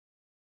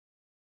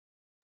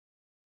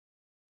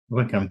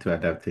Welcome to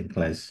Adapting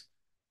Class.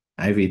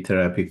 IV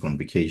therapy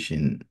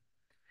complication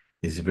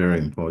is very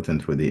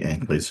important for the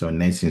NCLEX. So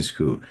nursing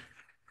school,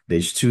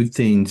 there's two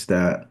things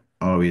that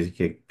always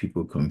get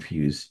people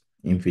confused: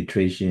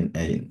 infiltration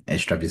and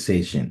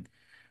extravasation.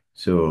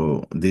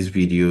 So this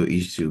video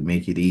is to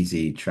make it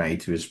easy, try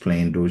to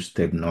explain those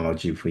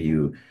terminology for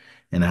you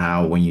and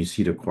how when you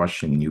see the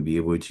question, you'll be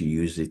able to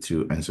use it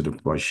to answer the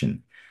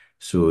question.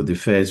 So the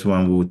first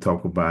one we'll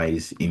talk about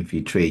is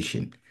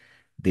infiltration.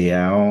 They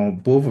are all,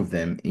 both of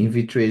them,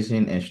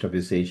 infiltration and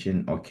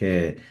stabilization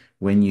occur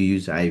when you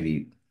use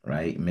IV,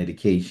 right?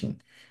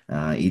 Medication.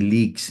 It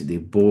leaks, they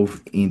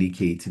both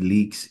indicate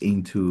leaks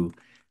into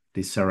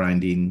the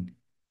surrounding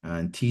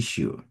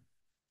tissue,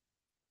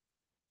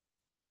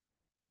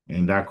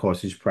 and that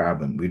causes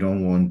problem. We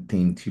don't want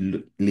thing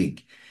to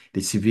leak.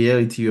 The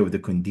severity of the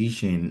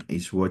condition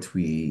is what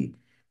we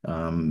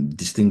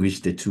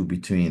distinguish the two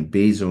between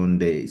based on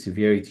the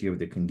severity of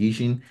the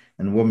condition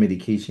and what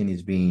medication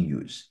is being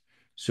used.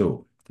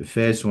 So the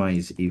first one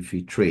is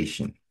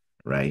infiltration,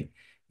 right?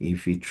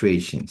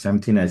 Infiltration,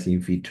 something that's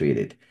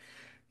infiltrated.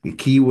 The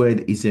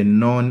keyword is a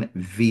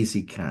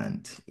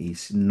non-vesicant.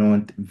 It's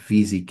not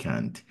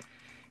vesicant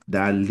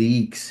that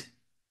leaks,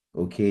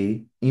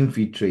 okay,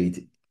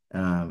 infiltrate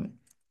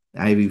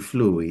IV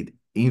fluid,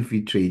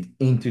 infiltrate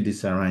into the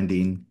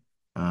surrounding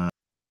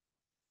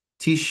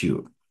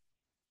tissue.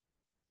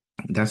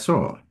 That's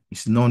all.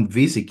 It's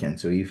non-vesicant.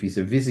 So if it's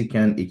a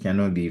vesicant, it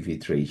cannot be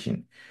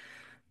infiltration.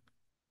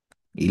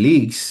 It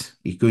leaks,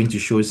 it's going to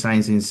show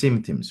signs and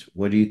symptoms.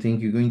 What do you think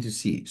you're going to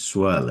see?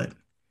 Swelling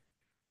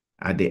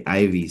at the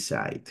IV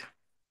side.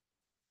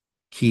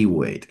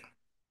 Keyword,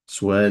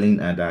 swelling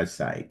at that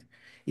side.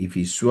 If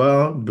you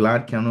swell,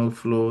 blood cannot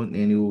flow,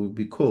 then it will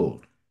be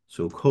cold.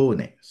 So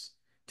coldness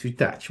to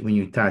touch when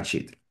you touch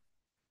it.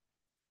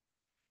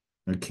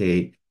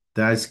 Okay,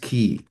 that's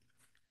key.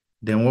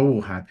 Then what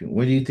will happen?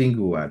 What do you think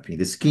will happen?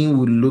 The skin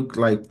will look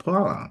like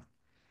pallor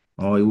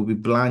or it will be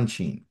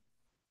blanching.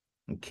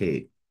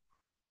 Okay,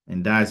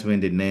 and that's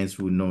when the nurse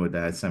will know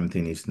that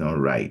something is not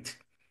right.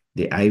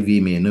 The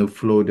IV may not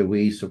flow the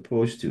way it's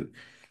supposed to.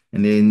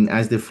 And then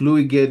as the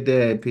fluid get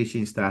there,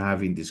 patients start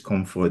having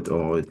discomfort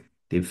or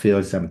they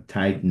feel some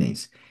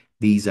tightness.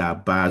 These are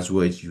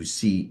buzzwords you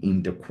see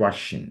in the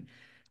question.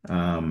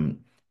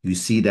 You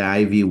see the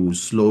IV will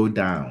slow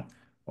down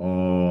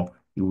or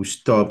you will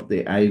stop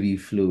the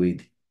IV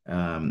fluid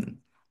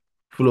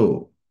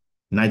flow.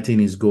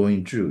 Nothing is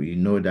going through. You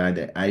know that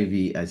the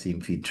IV has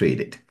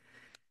infiltrated.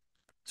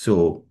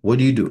 So what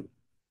do you do?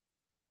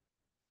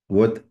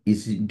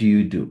 Do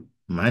you do?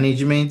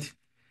 Management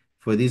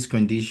for this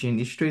condition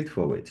is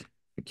straightforward.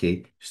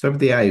 Okay, stop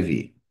the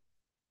IV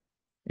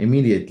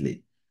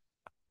immediately.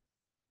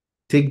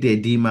 Take the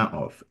edema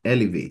off,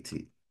 elevate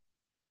it,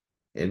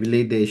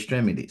 elevate the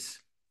extremities.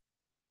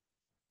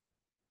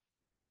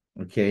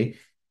 Okay,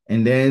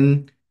 and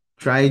then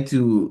try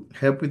to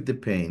help with the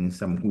pain,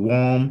 some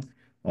warm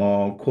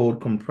or cold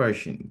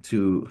compression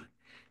to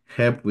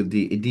help with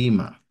the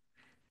edema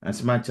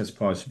as much as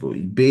possible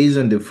based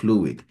on the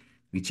fluid,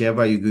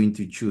 whichever you're going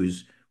to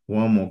choose,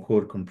 warm or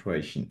cold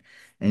compression.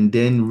 And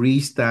then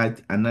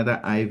restart another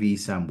IV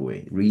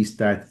somewhere.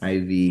 Restart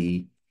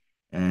IV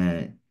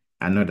uh,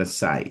 another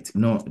site,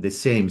 no, the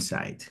same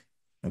site.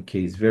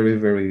 Okay, it's very,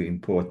 very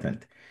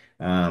important.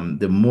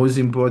 The most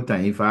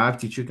important, if I have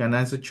to choose an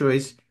answer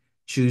choice,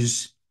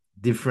 choose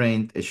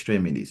different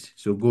extremities.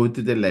 So go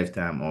to the left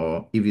arm,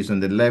 or if it's on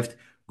the left,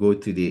 go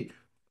to the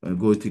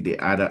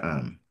other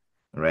arm,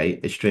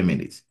 right?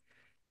 Extremities,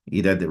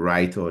 either the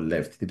right or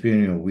left,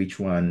 depending on which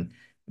one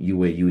you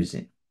were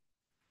using.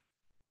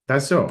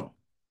 That's all.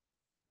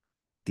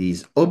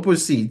 This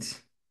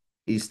opposite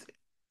is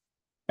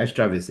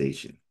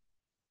extravasation.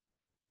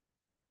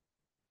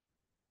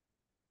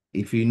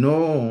 If you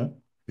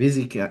know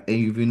physical and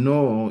if you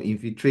know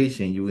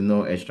infiltration, you will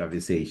know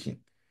extravasation.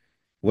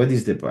 What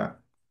is the part?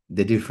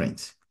 The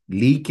difference?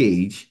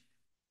 Leakage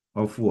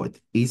of what?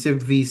 It's a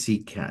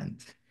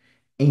vesicant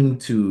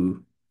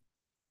into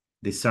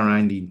the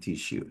surrounding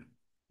tissue.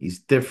 It's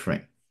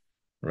different,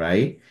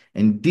 right?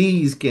 And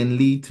these can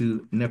lead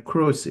to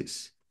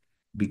necrosis.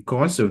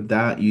 Because of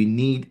that, you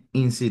need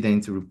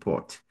incident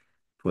report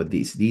for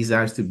this. These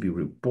has to be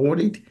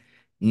reported.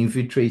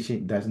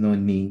 Infiltration does not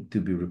need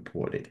to be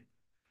reported.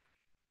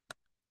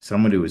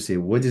 Somebody will say,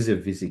 what is a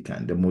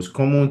Vesicant? The most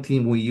common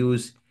thing we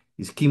use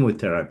is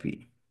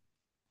chemotherapy.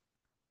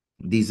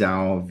 These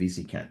are all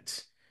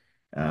Vesicants.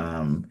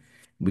 Um,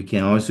 we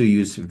can also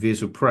use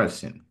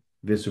vasopressin.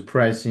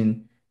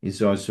 Vasopressin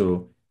is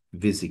also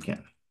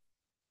Vesicant,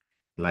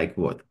 like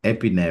what?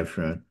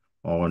 Epinephrine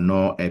or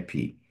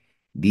norepi.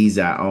 These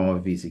are all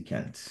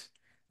Vesicants.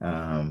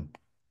 Um,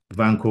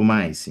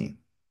 Vancomycin.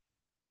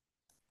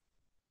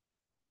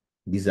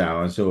 These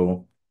are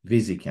also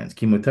vesicants.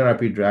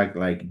 Chemotherapy drug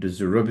like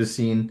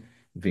doxorubicin,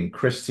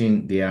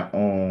 vincristine, they are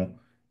all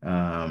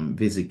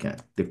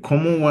vesicant. The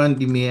common one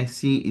you may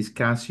see is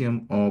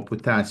calcium or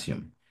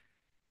potassium.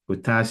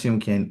 Potassium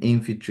can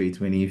infiltrate.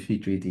 When it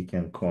infiltrates, it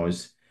can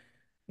cause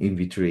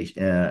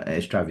infiltration,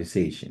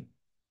 extravasation.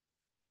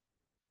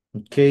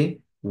 Okay,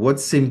 what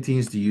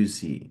symptoms do you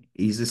see?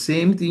 It's the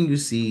same thing you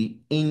see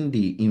in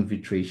the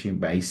infiltration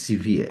by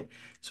severe.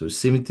 So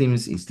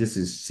symptoms is this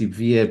is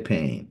severe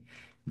pain.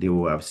 They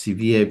will have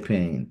severe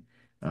pain.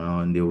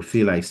 They will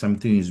feel like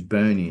something is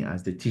burning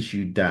as the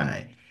tissue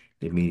die.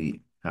 They may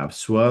have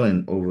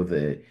swelling over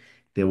there.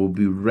 There will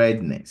be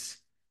redness,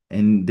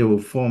 and they will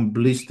form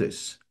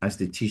blisters as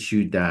the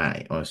tissue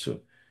die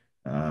also.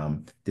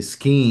 The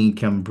skin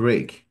can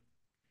break,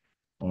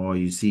 or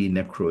you see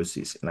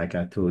necrosis, like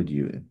I told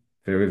you.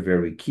 Very,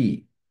 very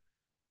key.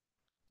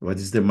 What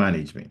is the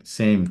management?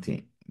 Same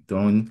thing.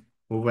 Don't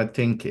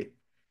overthink it.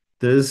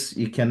 This,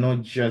 you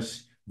cannot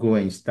just go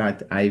and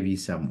start IV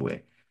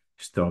somewhere.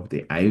 Stop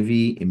the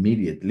IV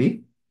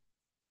immediately.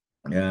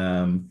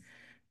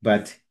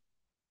 But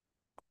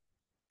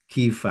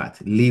key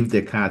fact, leave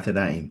the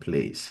catheter in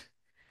place.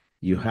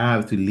 You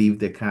have to leave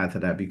the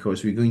catheter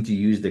because we're going to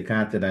use the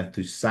catheter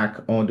to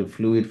suck all the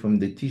fluid from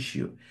the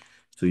tissue.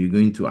 So you're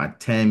going to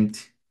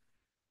attempt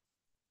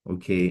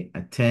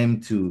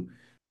to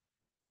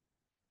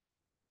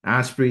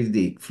aspirate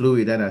the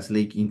fluid that has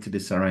leaked into the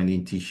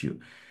surrounding tissue.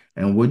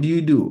 And what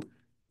do?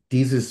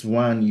 This is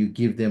one you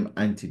give them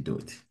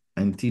antidote.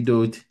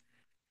 Antidote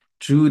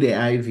through the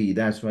IV.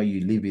 That's why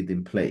you leave it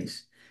in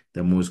place.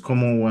 The most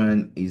common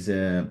one is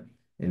a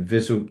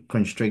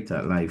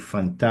vasoconstrictor like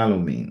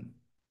phentolamine.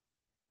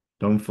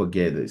 Don't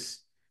forget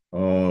this.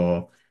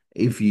 Or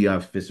if you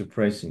have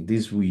vasopressin,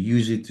 this will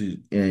use it to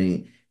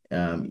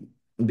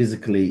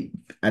basically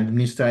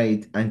administer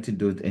it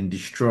antidote and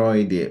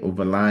destroy the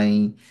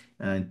overlying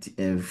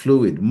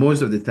fluid.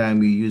 Most of the time,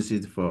 we use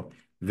it for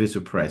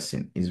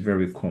vasopressin. It's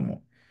very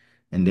common.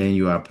 And then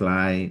you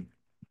apply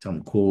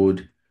some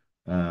cold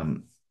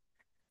um,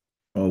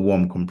 or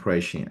warm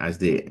compression as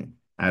the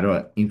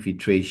other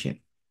infiltration.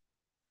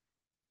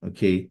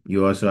 Okay,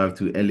 you also have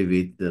to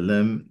elevate the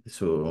limb.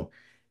 So,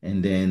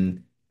 and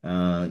then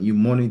you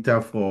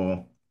monitor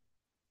for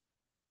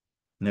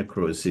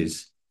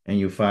necrosis and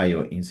you file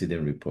your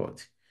incident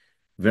report.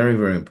 Very,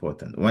 very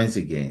important. Once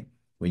again,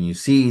 when you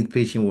see it,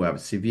 patient will have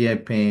severe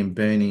pain,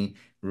 burning,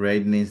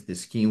 redness, the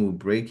skin will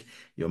break.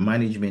 Your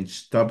management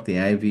stop the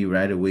IV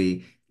right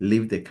away,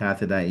 leave the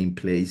catheter in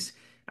place,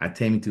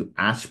 attempt to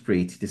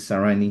aspirate the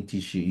surrounding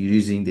tissue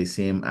using the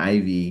same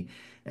IV,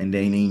 and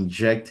then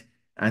inject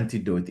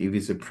antidote if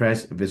it's a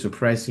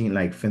vasopressin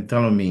like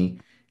phentolamine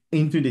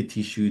into the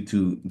tissue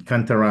to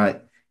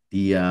counteract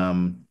the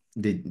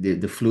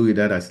fluid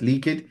that has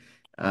leaked.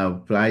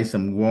 Apply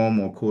some warm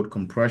or cold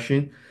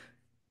compression,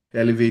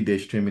 elevate the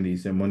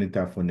extremities, and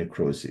monitor for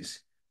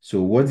necrosis.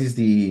 So, what is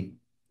the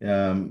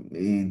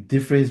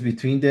difference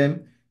between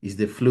them? Is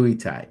the fluid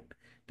type.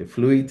 The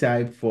fluid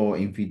type for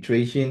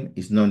infiltration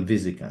is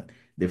non-vesicant.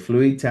 The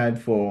fluid type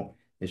for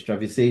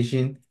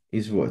extravasation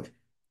is what?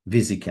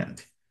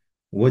 Vesicant.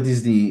 What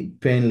is the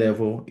pain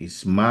level?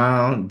 Is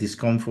mild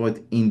discomfort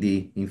in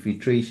the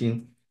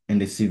infiltration and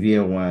the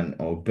severe one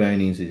or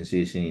burning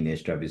sensation in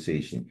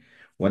extravasation.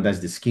 What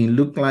does the skin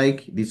look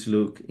like? This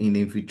look in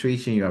the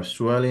infiltration, you have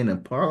swelling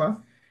and pallor.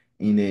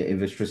 In the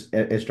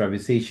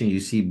extravasation, you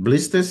see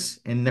blisters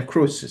and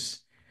necrosis.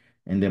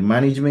 And the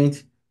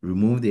management,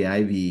 remove the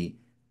IV,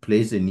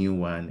 place a new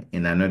one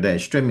in another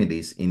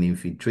extremities in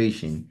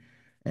infiltration.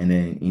 And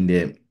then in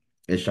the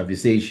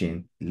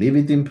extravasation, leave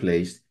it in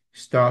place,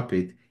 stop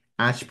it,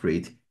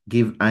 aspirate,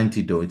 give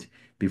antidote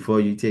before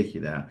you take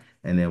it out,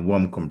 and then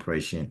warm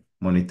compression,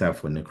 monitor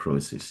for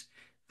necrosis.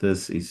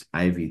 This is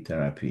IV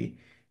therapy.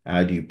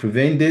 How do you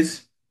prevent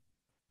this?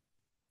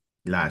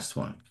 Last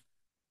one,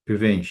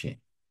 prevention.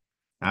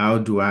 How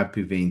do I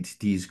prevent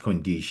these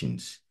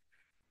conditions?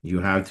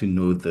 You have to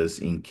know this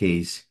in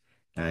case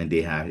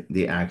they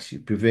ask you.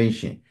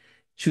 Prevention.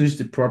 Choose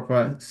the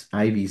proper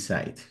IV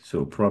site.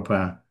 So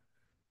proper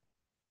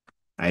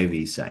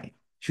IV site.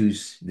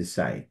 Choose the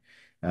site.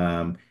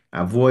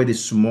 Avoid a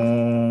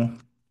small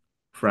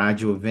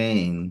fragile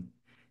vein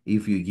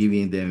if you're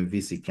giving them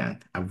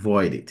Vesicant.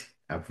 Avoid it.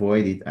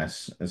 Avoid it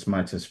as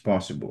much as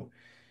possible.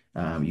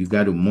 You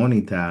got to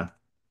monitor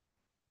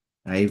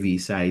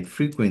IV site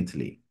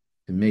frequently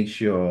to make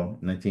sure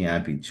nothing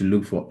happens, to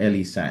look for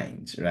early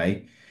signs,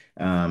 right?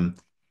 Um,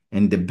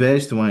 and the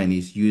best one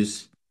is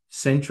use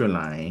central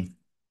line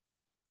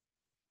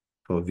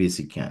for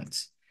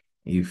Vesicants.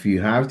 If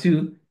you have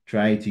to,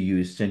 try to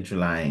use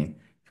central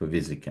line for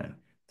Vesicant.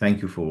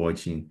 Thank you for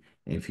watching.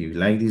 If you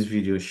like this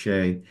video,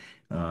 share it,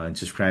 and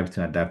subscribe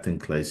to Adapting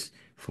Class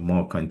for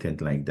more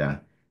content like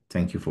that.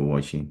 Thank you for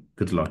watching.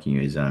 Good luck in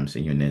your exams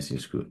and your nursing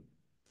school.